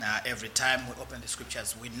every time we open the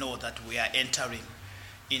scriptures, we know that we are entering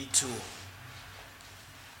into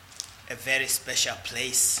a very special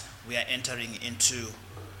place. We are entering into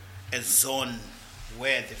a zone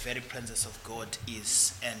where the very presence of God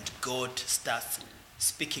is, and God starts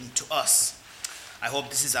speaking to us. I hope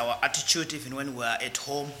this is our attitude even when we are at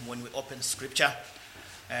home, when we open scripture,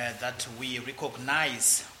 that we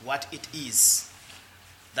recognize what it is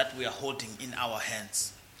that we are holding in our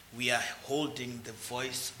hands. We are holding the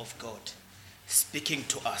voice of God speaking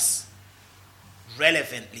to us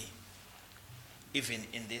relevantly, even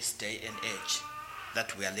in this day and age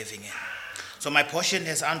that we are living in. So my portion,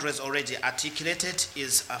 as Andrew has already articulated,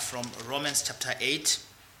 is from Romans chapter 8.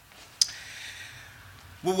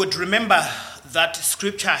 We would remember that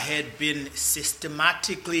scripture had been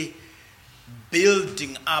systematically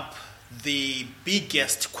building up the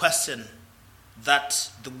biggest question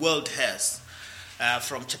that the world has.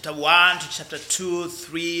 From chapter 1 to chapter 2,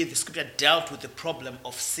 3, the scripture dealt with the problem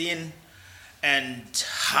of sin and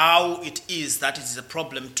how it is that it is a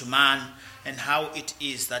problem to man, and how it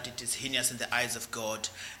is that it is heinous in the eyes of God.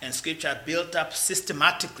 And scripture built up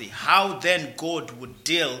systematically how then God would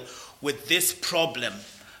deal with this problem,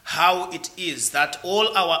 how it is that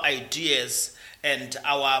all our ideas and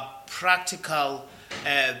our practical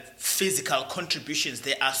physical contributions,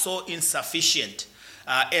 they are so insufficient,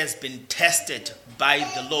 has been tested by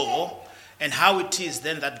the law, and how it is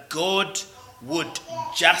then that God would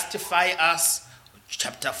justify us,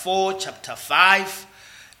 chapter 4, chapter 5,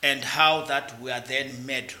 and how that we are then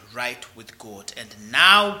made right with God. And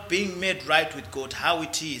now being made right with God, how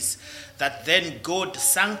it is that then God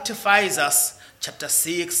sanctifies us, chapter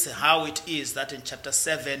 6, how it is that in chapter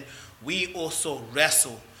 7 we also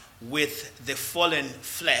wrestle with the fallen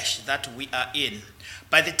flesh that we are in.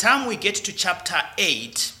 By the time we get to chapter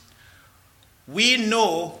 8, we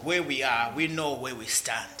know where we are, we know where we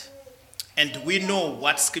stand, and we know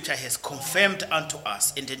what scripture has confirmed unto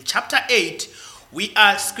us. And in chapter 8,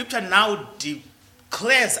 scripture now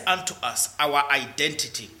declares unto us our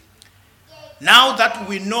identity. Now that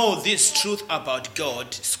we know this truth about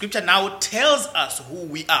God, scripture now tells us who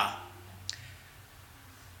we are.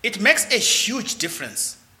 It makes a huge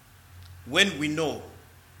difference when we know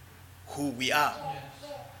who we are.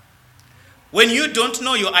 When you don't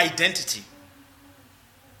know your identity,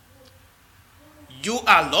 you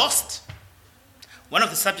are lost. One of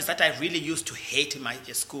the subjects that I really used to hate in my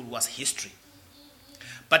school was history.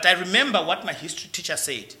 But I remember what my history teacher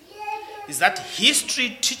said, is that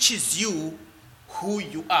history teaches you who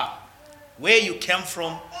you are, where you came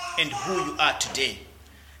from, and who you are today.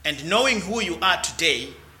 And knowing who you are today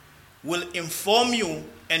will inform you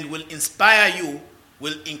and will inspire you,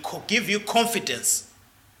 will give you confidence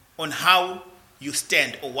on how you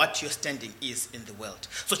stand or what your standing is in the world.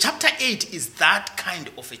 So chapter 8 is that kind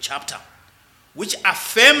of a chapter which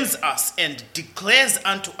affirms us and declares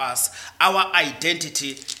unto us our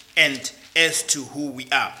identity and as to who we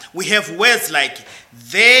are. We have words like,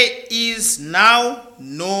 there is now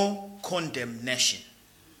no condemnation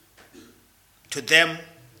to them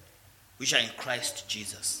which are in Christ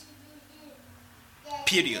Jesus.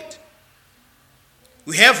 Period.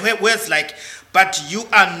 We have words like, but you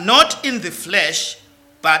are not in the flesh,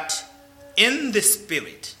 but in the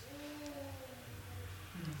spirit.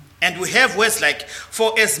 And we have words like,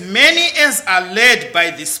 for as many as are led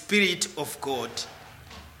by the Spirit of God,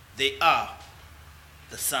 they are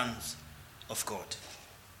the sons of God.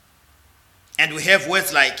 And we have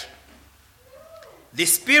words like, the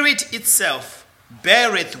Spirit itself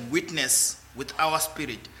beareth witness with our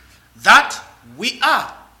spirit that we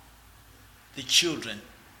are the children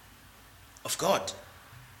of God.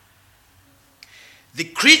 The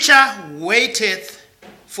creature waiteth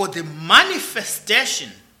for the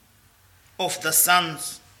manifestation of the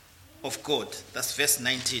sons of God. That's verse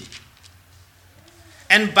 19.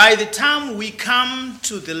 And by the time we come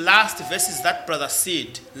to the last verses that Brother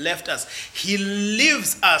Sid left us, he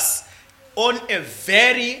leaves us on a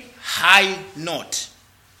very high note.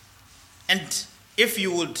 And if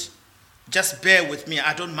you would just bear with me,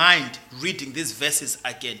 I don't mind reading these verses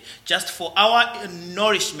again, just for our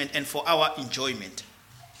nourishment and for our enjoyment.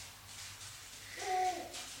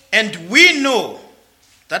 And we know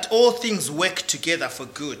that all things work together for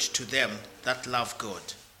good to them that love God.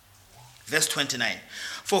 Verse 29.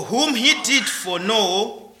 For whom he did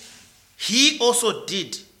foreknow, he also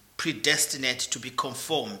did predestinate to be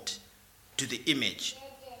conformed to the image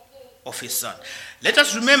of his Son. Let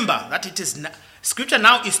us remember that it is Scripture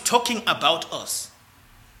now is talking about us.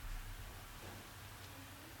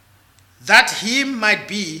 That he might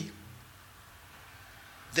be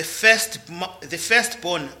the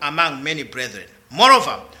firstborn among many brethren.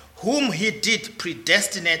 Moreover, Whom he did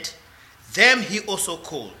predestinate, them he also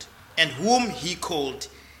called. And whom he called,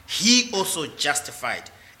 he also justified.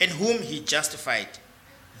 And whom he justified,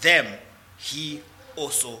 them he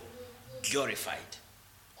also glorified.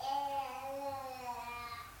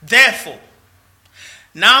 Therefore,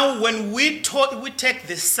 now when we take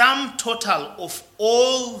the sum total of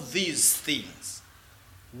all these things,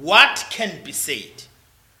 what can be said?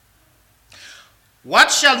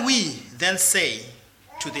 What shall we then say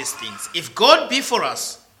to these things? If God be for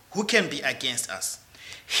us, who can be against us?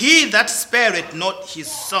 He that spared not his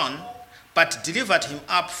son, but delivered him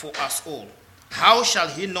up for us all, how shall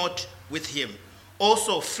he not with him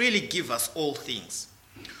also freely give us all things?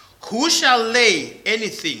 Who shall lay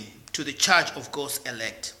anything to the charge of God's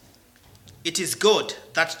elect? It is God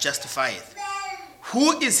that justifieth.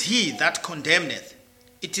 Who is he that condemneth?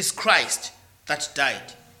 It is Christ that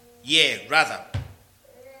died, yea, rather,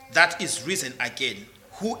 that is risen again,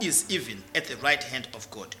 who is even at the right hand of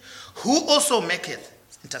God, who also maketh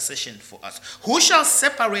intercession for us. Who shall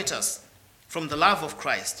separate us from the love of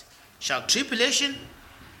Christ? Shall tribulation,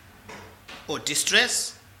 or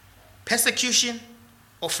distress, persecution,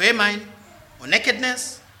 or famine, or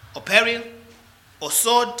nakedness, or peril, or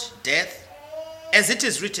sword, death? As it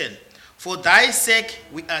is written, for thy sake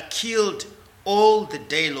we are killed all the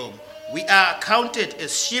day long. We are accounted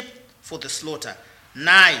as sheep for the slaughter.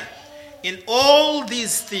 Nay, in all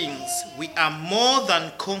these things we are more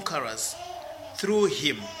than conquerors through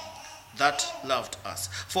him that loved us.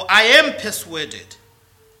 For I am persuaded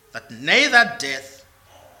that neither death,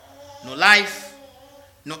 nor life,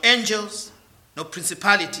 nor angels, nor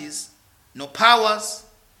principalities, nor powers,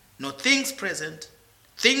 nor things present,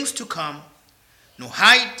 things to come, nor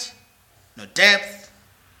height, nor depth,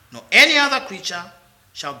 nor any other creature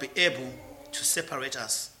shall be able to separate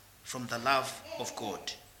us from the love of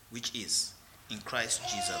God, which is in Christ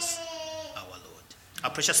Jesus our Lord. Our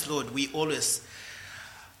precious Lord, we always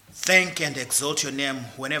thank and exalt your name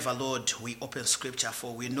whenever, Lord, we open scripture,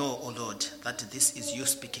 for we know, O Lord, that this is you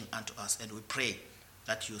speaking unto us, and we pray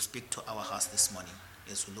that you speak to our hearts this morning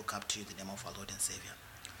as we look up to you, the name of our Lord and Savior,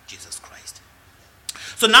 Jesus Christ.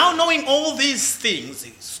 So now, knowing all these things,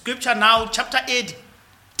 scripture now, chapter 8,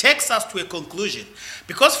 takes us to a conclusion.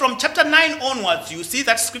 Because from chapter 9 onwards, you see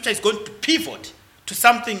that scripture is going to pivot to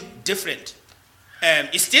something different.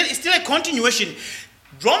 It's still a continuation.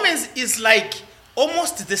 Romans is like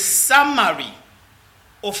almost the summary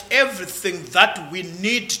of everything that we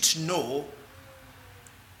need to know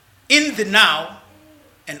in the now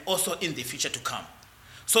and also in the future to come.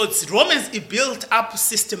 So Romans is built up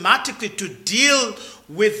systematically to deal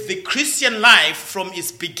with the Christian life from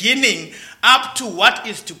its beginning up to what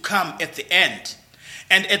is to come at the end.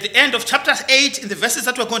 And at the end of chapter 8, in the verses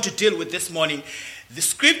that we're going to deal with this morning, the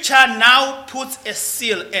scripture now puts a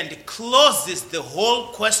seal and closes the whole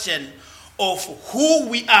question of who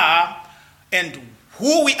we are and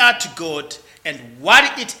who we are to God and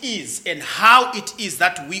what it is and how it is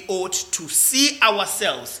that we ought to see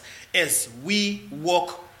ourselves as we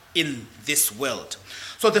walk in this world.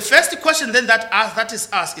 So the first question then that is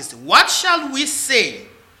asked is, what shall we say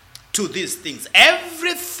to these things?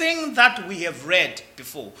 Everything that we have read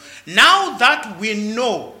before, now that we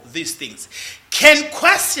know these things, can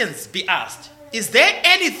questions be asked? Is there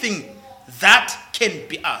anything that can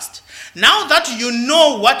be asked? Now that you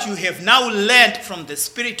know what you have now learned from the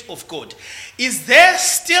Spirit of God, is there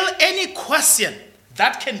still any question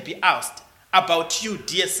that can be asked about you,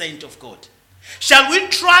 dear saint of God? Shall we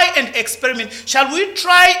try and experiment? Shall we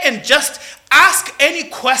try and just ask any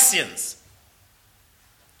questions?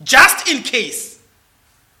 Just in case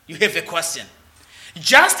you have a question.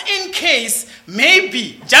 Just in case,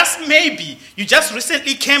 maybe, just maybe, you just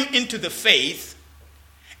recently came into the faith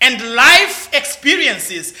and life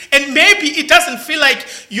experiences, and maybe it doesn't feel like,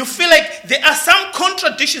 you feel like there are some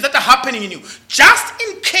contradictions that are happening in you. Just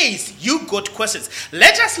in case you got questions,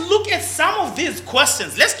 let us look at some of these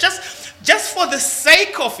questions. Let's just for the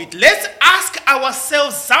sake of it, let's ask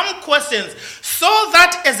ourselves some questions so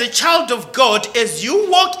that as a child of God, as you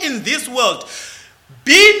walk in this world,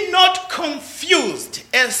 be not confused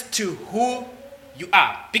as to who you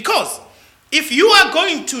are. Because if you are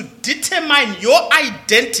going to determine your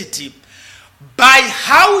identity by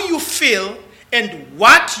how you feel and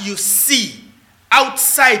what you see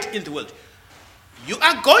outside in the world, you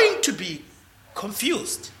are going to be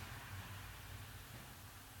confused.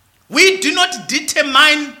 We do not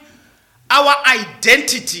determine our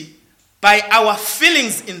identity by our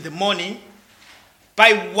feelings in the morning,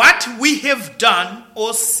 by what we have done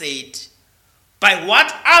or said, by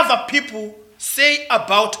what other people say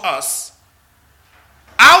about us.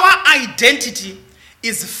 Our identity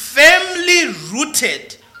is firmly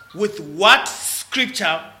rooted with what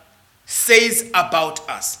Scripture says about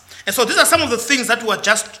us. And so these are some of the things that we're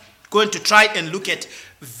just going to try and look at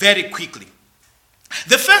very quickly.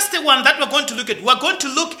 The first one that we're going to look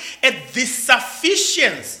at the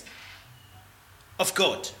sufficiency of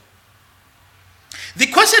God. The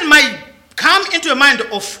question might come into the mind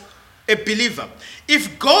of a believer.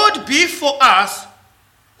 If God be for us,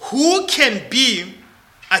 who can be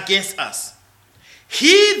against us?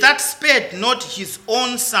 He that spared not his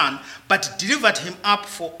own son, but delivered him up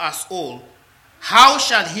for us all, how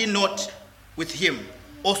shall he not with him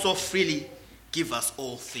also freely give us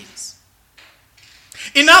all things?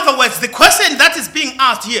 In other words, the question that is being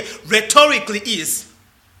asked here rhetorically is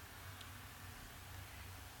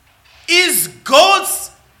God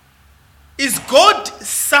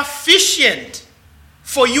sufficient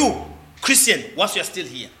for you, Christian, whilst you are still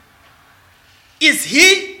here? Is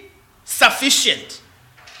he sufficient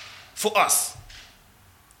for us?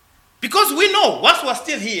 Because we know, whilst we are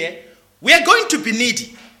still here, we are going to be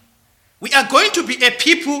needy. We are going to be a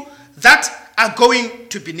people that are going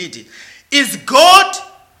to be needy. Is God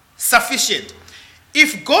sufficient?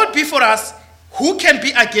 If God be for us, who can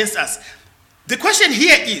be against us? The question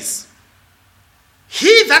here is,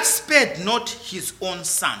 he that spared not his own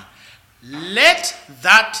son. Let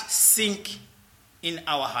that sink in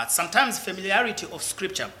our hearts. Sometimes familiarity of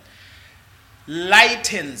Scripture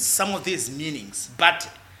lightens some of these meanings. But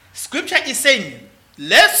Scripture is saying,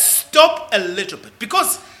 let's stop a little bit.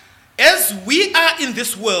 Because as we are in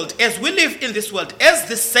this world, as we live in this world, as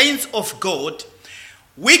the saints of God,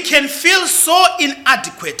 we can feel so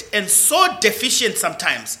inadequate and so deficient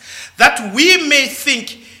sometimes that we may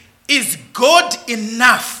think, is God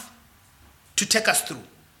enough to take us through?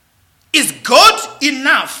 Is God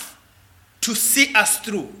enough to see us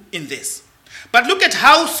through in this? But look at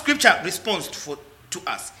how Scripture responds to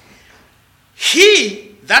us.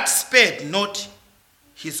 He that spared not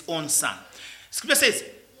his own son. Scripture says,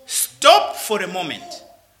 stop for a moment.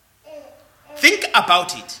 Think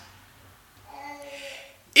about it.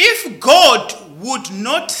 If God would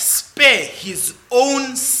not spare his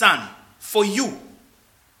own son for you,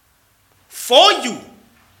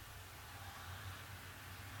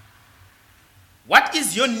 what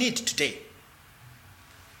is your need today?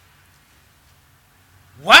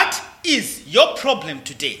 What is your problem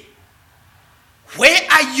today? Where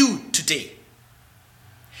are you today?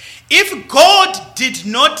 If God did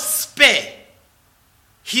not spare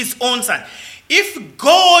his own son, if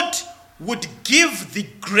God would give the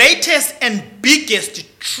greatest and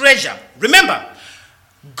biggest treasure, remember,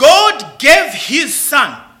 God gave his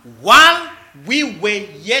son while we were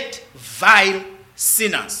yet vile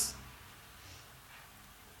sinners.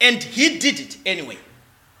 And he did it anyway.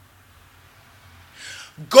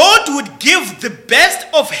 God would give the best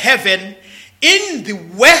of heaven in the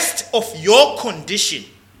worst of your condition.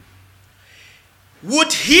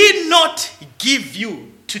 Would he not give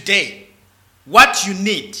you today what you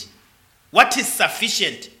need, what is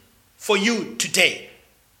sufficient for you today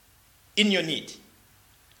in your need?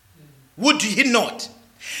 Would he not?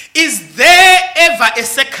 Is there ever a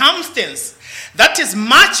circumstance that is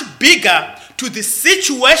much bigger to the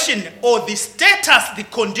situation or the status, the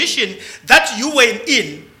condition that you were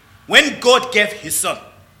in when God gave his son?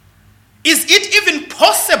 Is it even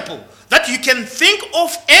possible that you can think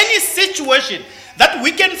of any situation that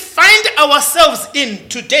we can find ourselves in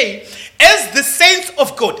today as the saints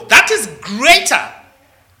of God that is greater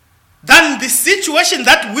than the situation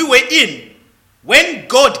that we were in when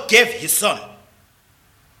God gave his son?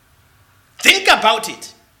 Think about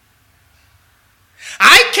it.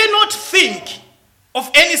 I cannot think of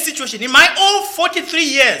any situation in my all 43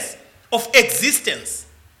 years of existence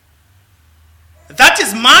that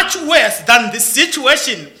is much worse than the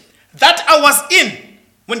situation that I was in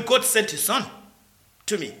when God sent his son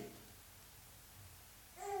to me.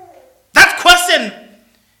 That question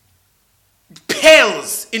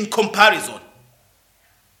pales in comparison.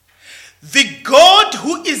 The God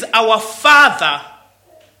who is our Father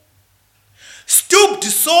stooped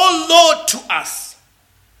so low to us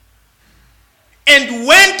and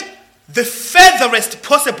went the furthest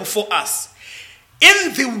possible for us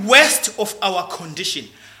in the worst of our condition.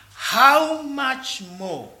 How much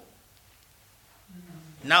more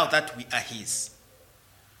now that we are his?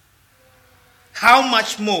 How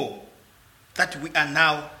much more that we are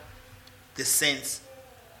now the saints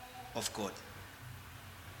of God?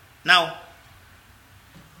 Now,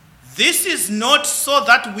 this is not so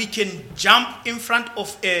that we can jump in front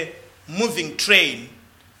of a moving train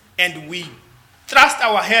and we thrust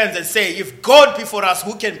our hands and say, if God be for us,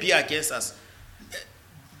 who can be against us?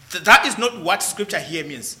 That is not what scripture here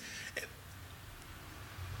means.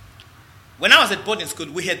 When I was at boarding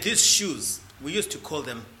school, we had these shoes. We used to call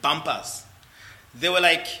them bumpers. They were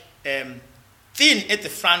like thin at the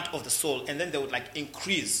front of the sole, and then they would like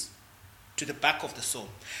increase to the back of the sole.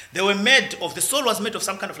 The sole was made of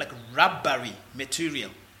some kind of like rubbery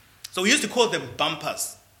material. So we used to call them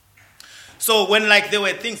bumpers. So when like there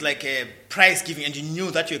were things like a prize giving and you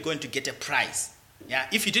knew that you were going to get a prize, yeah,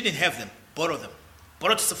 if you didn't have them, borrow them.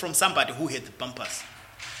 Borrow from somebody who had the bumpers.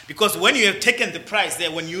 Because when you have taken the prize there,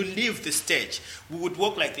 when you leave the stage, we would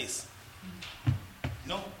walk like this.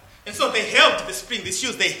 And so they helped the spring, these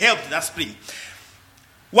shoes, they helped that spring.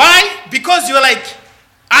 Why? Because you're like,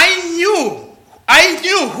 I knew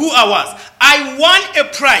who I was. I won a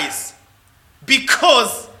prize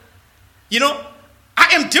because, I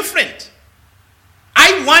am different.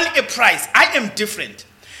 I won a prize. I am different.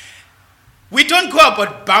 We don't go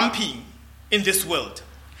about bumping in this world.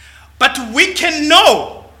 But we can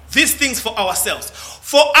know these things for ourselves.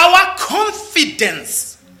 For our confidence.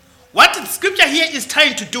 What the scripture here is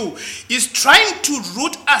trying to do is trying to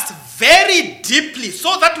root us very deeply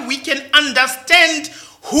so that we can understand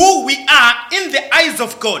who we are in the eyes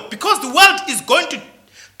of God. Because the world is going to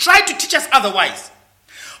try to teach us otherwise.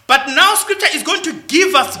 But now scripture is going to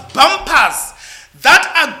give us bumpers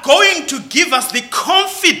that are going to give us the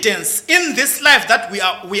confidence in this life that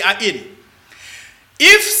we are in.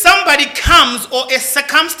 If somebody comes or a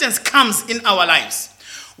circumstance comes in our lives,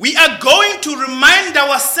 we are going to remind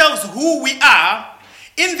ourselves who we are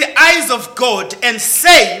in the eyes of God and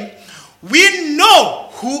say, we know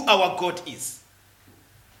who our God is.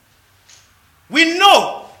 We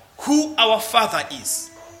know who our Father is.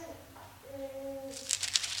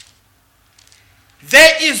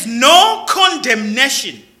 There is no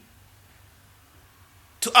condemnation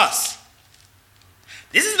to us.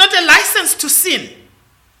 This is not a license to sin.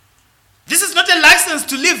 This is not a license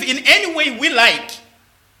to live in any way we like.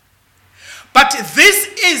 But this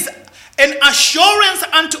is an assurance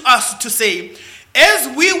unto us to say,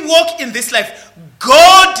 as we walk in this life,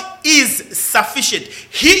 God is sufficient.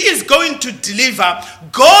 He is going to deliver.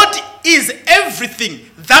 God is everything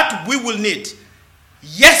that we will need.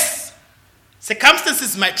 Yes,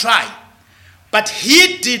 circumstances might try, but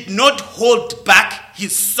He did not hold back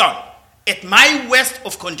His Son at my worst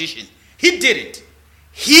of condition. He did it.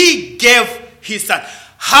 He gave His Son.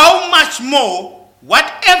 How much more,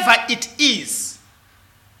 whatever it is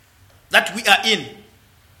that we are in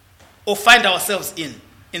or find ourselves in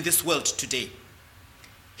this world today,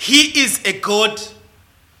 He is a God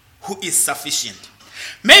who is sufficient.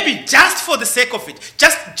 Maybe just for the sake of it,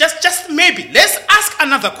 just maybe, let's ask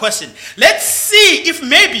another question. Let's see if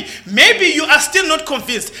maybe you are still not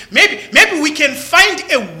convinced. Maybe we can find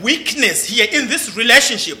a weakness here in this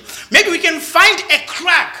relationship. Maybe we can find a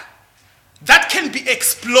crack that can be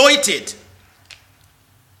exploited.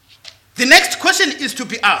 The next question is to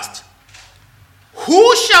be asked: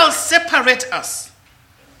 who shall separate us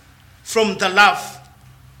from the love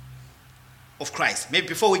of Christ? Maybe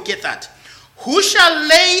before we get that, who shall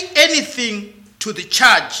lay anything to the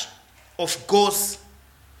charge of God's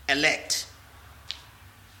elect?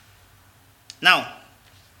 Now,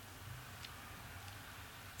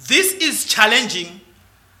 this is challenging.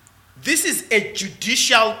 This is a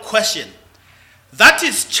judicial question that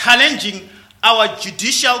is challenging our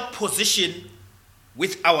judicial position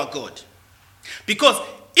with our God. Because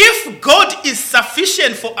if God is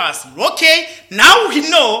sufficient for us, okay, now we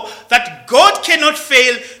know that God cannot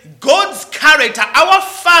fail. God's character, our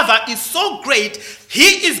Father, is so great,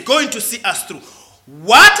 He is going to see us through.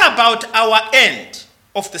 What about our end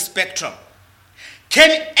of the spectrum?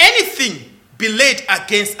 Can anything be laid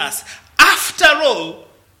against us? After all,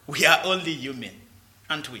 we are only human,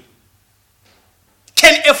 aren't we?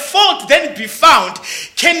 Can a fault then be found?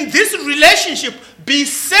 Can this relationship be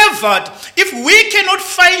severed if we cannot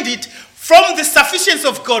find it from the sufficiency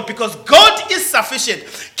of God? Because God is sufficient.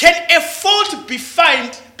 Can a fault be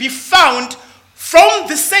found from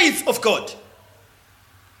the saints of God?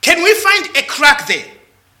 Can we find a crack there?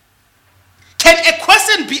 Can a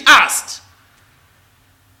question be asked?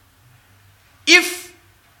 If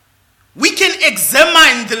we can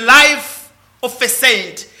examine the life of a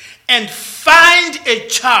saint and find a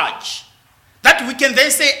charge that we can then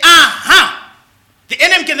say, aha, the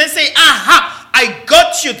enemy can then say, aha, I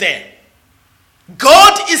got you there.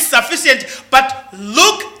 God is sufficient, but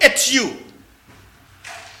look at you.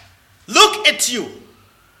 Look at you.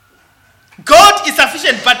 God is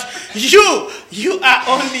sufficient, but you are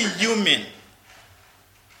only human.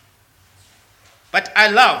 But I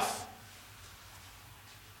love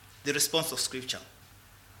the response of Scripture.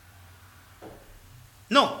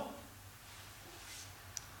 No.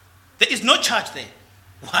 There is no charge there.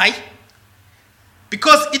 Why?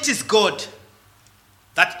 Because it is God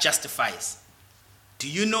that justifies. Do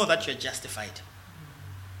you know that you're justified?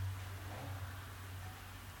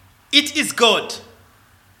 It is God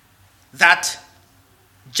that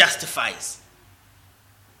justifies.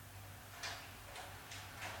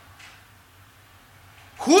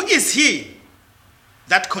 Who is he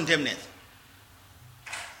that condemneth?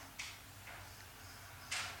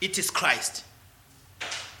 It is Christ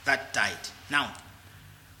that died. Now,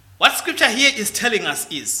 what scripture here is telling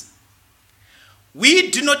us is, we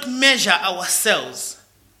do not measure ourselves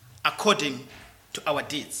according to our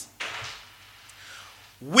deeds.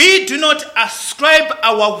 We do not ascribe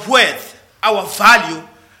our worth, our value,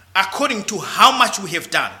 according to how much we have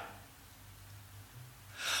done.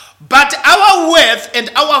 But our worth and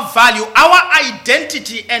our value, our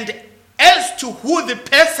identity, and as to who the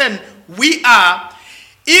person we are,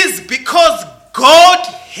 is because God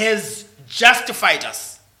has justified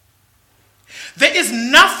us. There is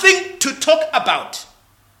nothing to talk about.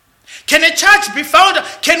 Can a charge be found?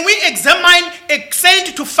 Can we examine a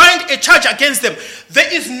saint to find a charge against them?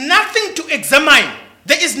 There is nothing to examine.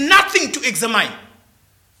 There is nothing to examine.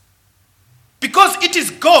 Because it is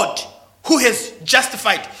God who has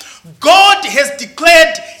justified. God has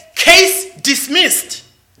declared case dismissed.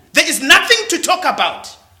 There is nothing to talk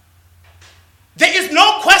about. There is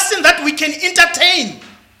no question that we can entertain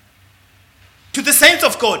to the saints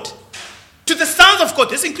of God, to the sons of God.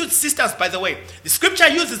 This includes sisters, by the way. The scripture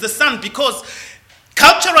uses the son because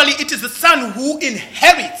culturally it is the son who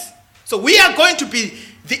inherits. So we are going to be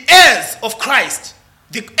the heirs of Christ,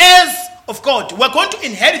 the heirs of God. We're going to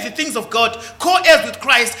inherit the things of God, co-heirs with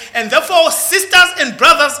Christ, and therefore sisters and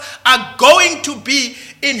brothers are going to be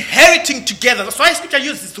inheriting together. That's why scripture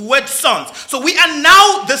uses the word sons. So we are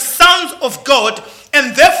now the sons of God,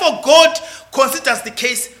 and therefore God considers the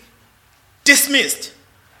case dismissed.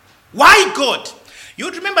 Why God?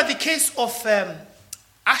 You remember the case of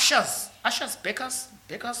Ushers Bakers.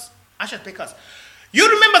 You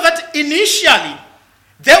remember that initially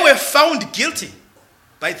they were found guilty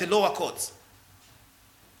by the lower courts.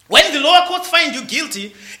 When the lower courts find you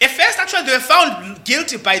guilty, at first actually they were found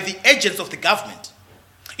guilty by the agents of the government.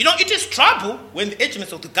 You know, it is trouble when the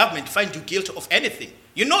agents of the government find you guilty of anything.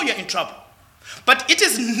 You know you're in trouble. But it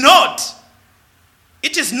is not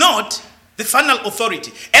the final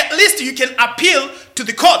authority. At least you can appeal to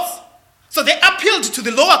the courts. So they appealed to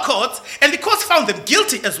the lower courts, and the courts found them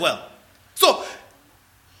guilty as well. So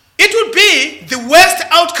it would be the worst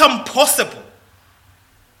outcome possible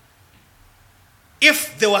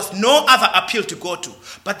if there was no other appeal to go to.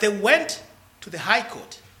 But they went to the high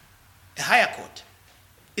court, the higher court.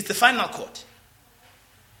 It's the final court.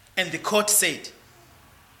 And the court said,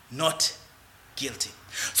 not guilty.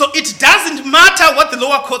 So it doesn't matter what the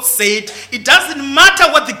lower court said. It doesn't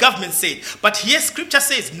matter what the government said. But here scripture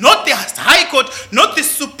says, not the high court, not the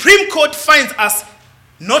Supreme Court finds us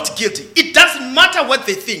not guilty. It doesn't matter what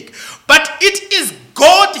they think. But it is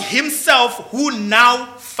God himself who now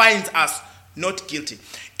finds us not guilty.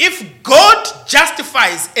 If God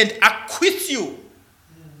justifies and acquits you,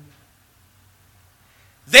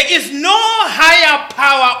 there is no higher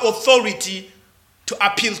power authority to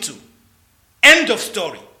appeal to. End of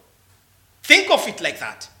story. Think of it like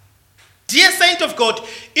that. Dear saint of God,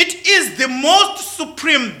 it is the most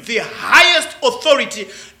supreme, the highest authority,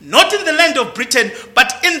 not in the land of Britain,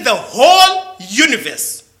 but in the whole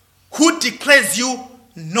universe, who declares you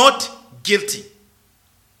not guilty.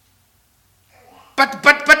 But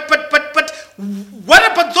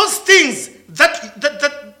what about those things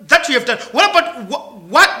that you have done? What about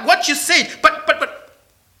what you said? But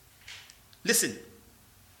listen.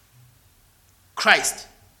 Christ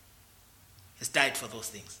has died for those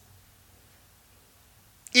things.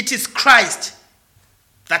 It is Christ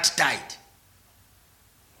that died.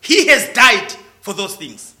 He has died for those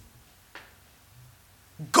things.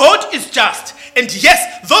 God is just. And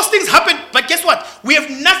yes, those things happen, but guess what? We have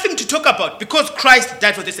nothing to talk about because Christ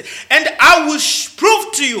died for this. And I will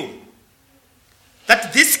prove to you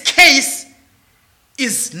that this case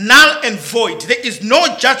is null and void. There is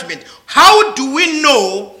no judgment. How do we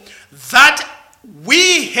know that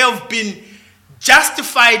we have been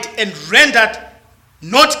justified and rendered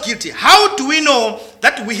not guilty? How do we know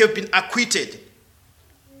that we have been acquitted?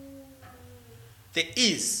 There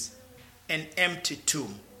is an empty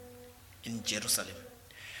tomb in Jerusalem.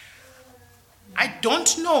 I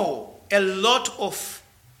don't know a lot of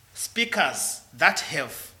speakers that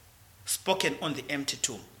have spoken on the empty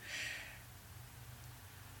tomb.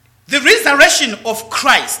 The resurrection of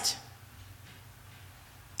Christ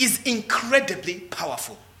is incredibly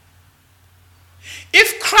powerful.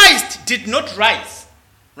 If Christ did not rise,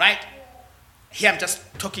 right? Here I'm just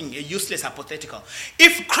talking a useless hypothetical.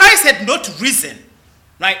 If Christ had not risen,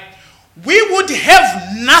 right, we would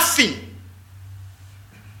have nothing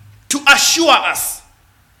to assure us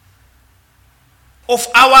of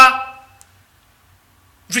our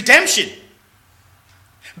redemption.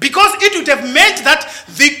 Because it would have meant that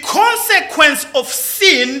the consequence of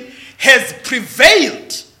sin has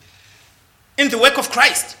prevailed in the work of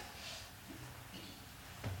Christ.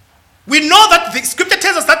 We know that the scripture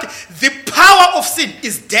tells us that the power of sin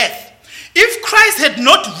is death. If Christ had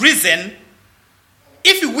not risen,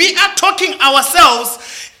 if we are talking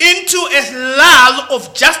ourselves into a lull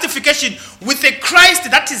of justification with a Christ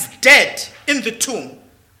that is dead in the tomb,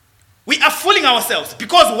 we are fooling ourselves.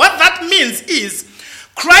 Because what that means is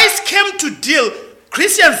Christ came to deal,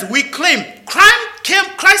 Christians, we claim,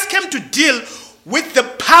 Christ came to deal with the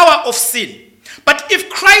power of sin. But if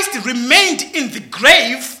Christ remained in the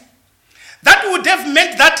grave, that would have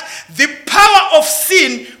meant that the power of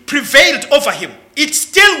sin prevailed over him. It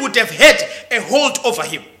still would have had a hold over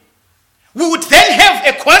him. We would then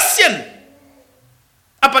have a question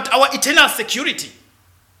about our eternal security.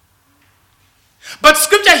 But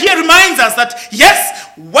scripture here reminds us that, yes,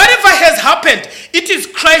 whatever has happened, it is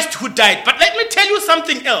Christ who died. But let me tell you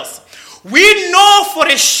something else. We know for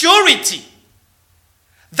a surety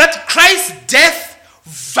that Christ's death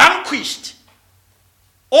vanquished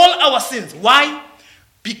all our sins. Why?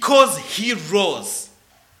 Because he rose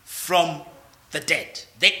from the dead.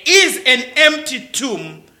 There is an empty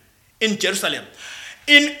tomb in Jerusalem.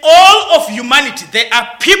 In all of humanity, there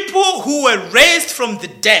are people who were raised from the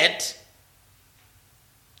dead.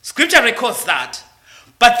 Scripture records that,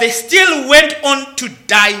 but they still went on to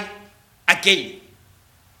die again.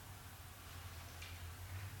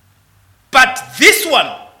 But this one,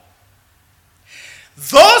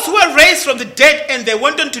 those who were raised from the dead and they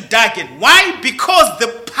went on to die again. Why? Because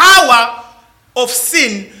the power of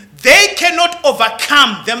sin, they cannot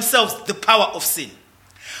overcome themselves the power of sin.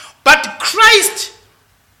 But Christ,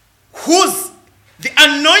 who's the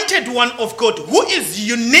anointed one of God, who is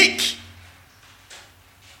unique,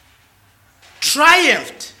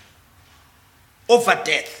 triumphed over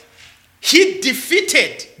death. He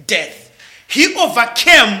defeated death. He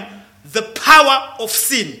overcame the power of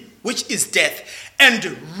sin, which is death, and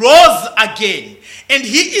rose again. And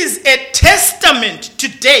he is a testament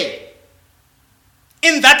today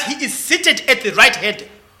in that he is seated at the right hand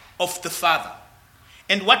of the Father.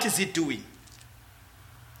 And what is he doing?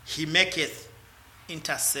 He maketh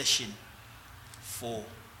intercession for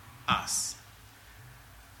us.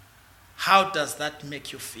 How does that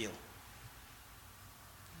make you feel?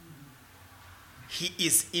 He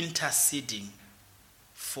is interceding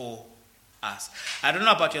for us. I don't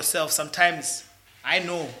know about yourself. Sometimes, I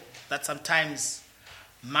know that sometimes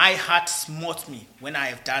my heart smote me when I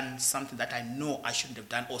have done something that I know I shouldn't have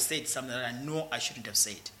done, or said something that I know I shouldn't have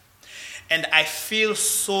said. And I feel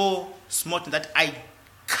so smoten that I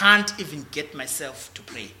can't even get myself to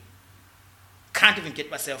pray. Can't even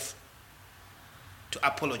get myself to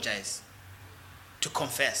apologize, to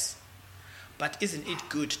confess. But isn't it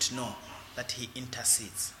good to know that he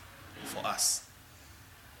intercedes for us?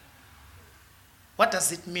 What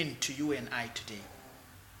does it mean to you and I today?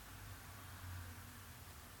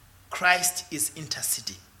 Christ is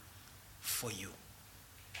interceding for you.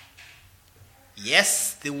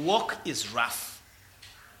 Yes, the walk is rough.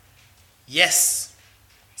 Yes,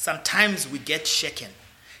 sometimes we get shaken.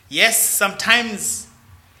 Yes, sometimes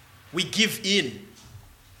we give in.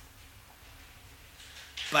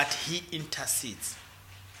 But he intercedes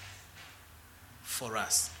for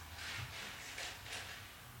us.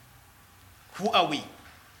 Who are we?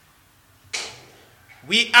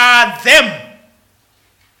 We are them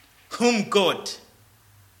whom God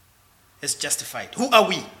has justified. Who are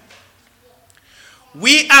we?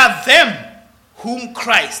 We are them whom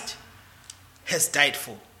Christ has died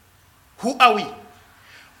for. Who are we?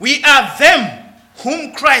 We are them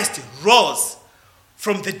whom Christ rose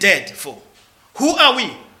from the dead for. Who are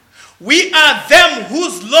we? We are them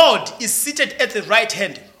whose Lord is seated at the right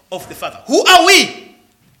hand of the Father. Who are we?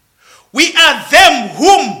 We are them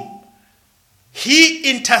whom he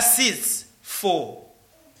intercedes for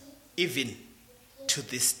even to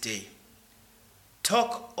this day.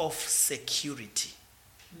 Talk of security.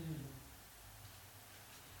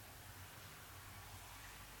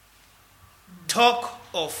 Talk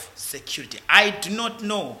of security. I do not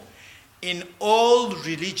know in all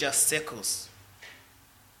religious circles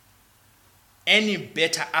any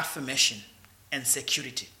better affirmation and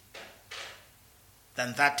security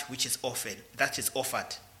than that which is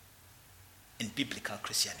offered in biblical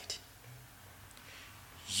Christianity.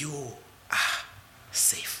 you are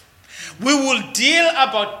safe. We will deal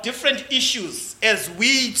about different issues as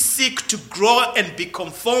we seek to grow and be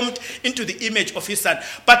conformed into the image of his son.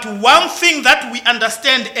 But one thing that we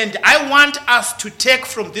understand, and I want us to take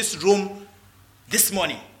from this room this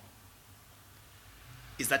morning,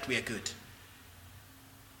 is that we are good.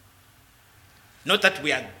 Not that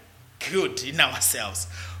we are good in ourselves,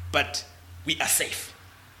 but we are safe.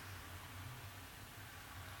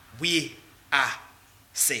 We are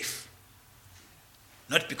safe.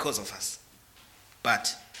 Not because of us,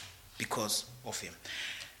 but because of him.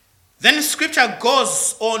 Then scripture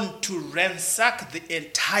goes on to ransack the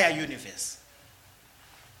entire universe,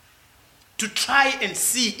 to try and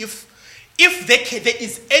see if there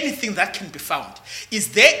is anything that can be found.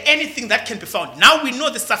 Is there anything that can be found? Now we know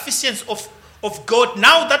the sufficiency of God.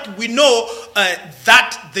 Now that we know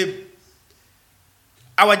that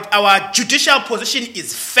our judicial position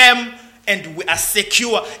is firm and we are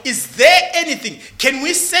secure, is there anything? Can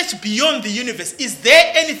we search beyond the universe? Is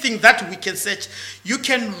there anything that we can search? You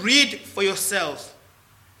can read for yourself.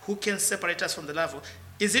 Who can separate us from the love of?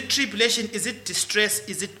 Is it tribulation? Is it distress?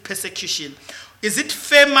 Is it persecution? Is it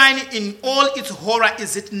famine in all its horror?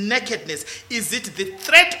 Is it nakedness? Is it the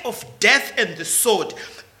threat of death and the sword?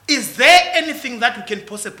 Is there anything that we can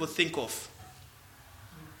possibly think of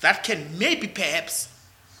that can maybe perhaps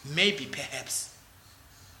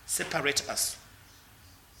separate us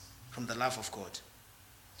from the love of God?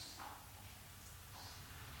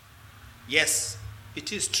 Yes,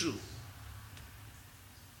 it is true.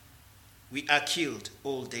 We are killed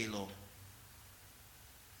all day long.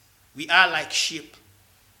 We are like sheep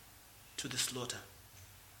to the slaughter.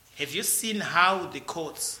 Have you seen how the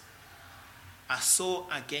courts are so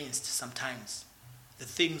against sometimes the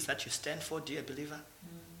things that you stand for, dear believer?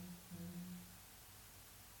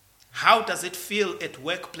 How does it feel at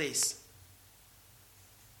workplace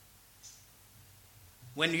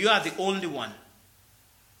when you are the only one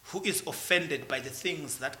who is offended by the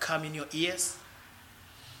things that come in your ears?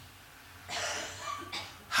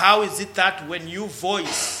 How is it that when you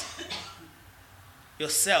voice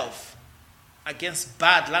yourself against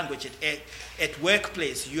bad language at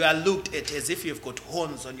workplace, you are looked at as if you've got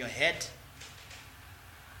horns on your head?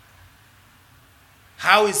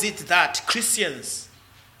 How is it that Christians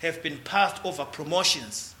have been passed over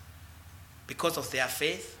promotions because of their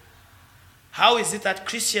faith? How is it that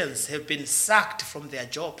Christians have been sacked from their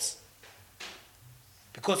jobs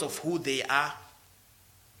because of who they are?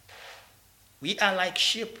 We are like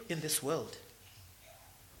sheep in this world.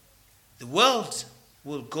 The world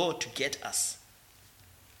will go to get us.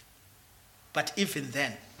 But even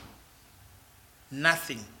then,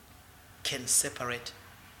 nothing can separate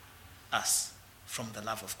us from the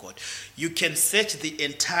love of God. You can search the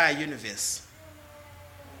entire universe.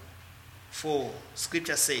 For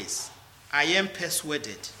scripture says, I am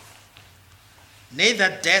persuaded,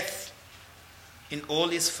 neither death in all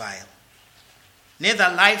its vile,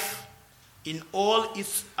 neither life in all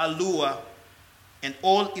its allure and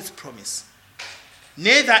all its promise,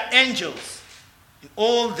 neither angels in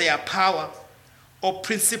all their power, or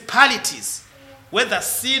principalities, whether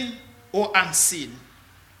seen or unseen,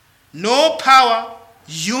 no power,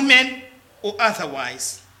 human or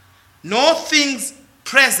otherwise, no things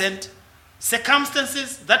present,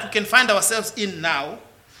 circumstances that we can find ourselves in now,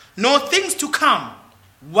 no things to come,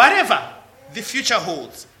 whatever the future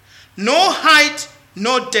holds, no height,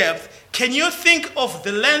 no depth. Can you think of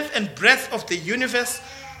the length and breadth of the universe?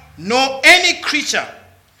 No, any creature,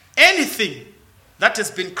 anything that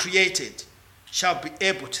has been created shall be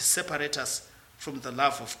able to separate us from the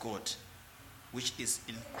love of God, which is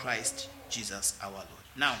in Christ Jesus our Lord.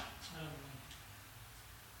 Now,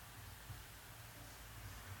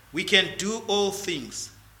 we can do all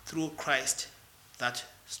things through Christ that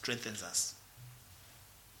strengthens us.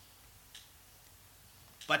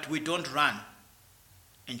 But we don't run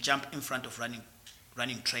and jump in front of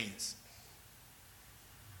running trains.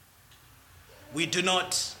 We do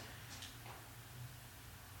not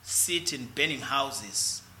sit in burning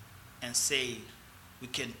houses and say we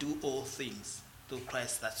can do all things through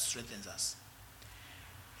Christ that strengthens us.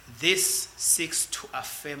 This seeks to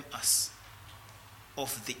affirm us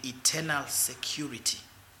of the eternal security,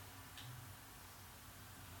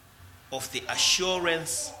 of the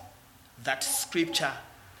assurance that Scripture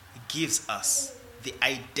gives us, the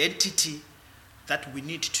identity that we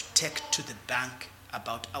need to take to the bank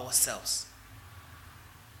about ourselves,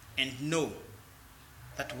 and know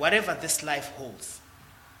that whatever this life holds,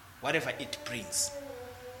 whatever it brings,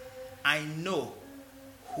 I know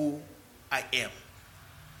who I am,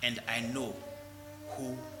 and I know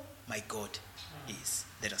who my God is.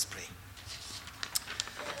 Let us pray.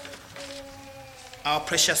 Our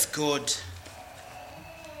precious God,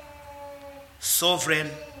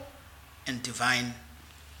 sovereign and divine,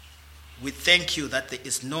 we thank you that there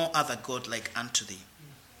is no other God like unto thee.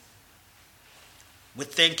 We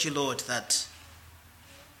thank you, Lord, that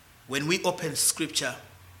when we open scripture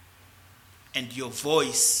and your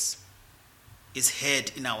voice is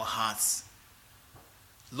heard in our hearts,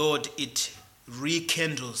 Lord, it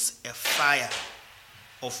rekindles a fire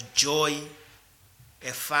of joy,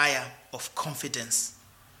 a fire of confidence.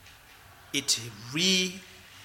 It rekindles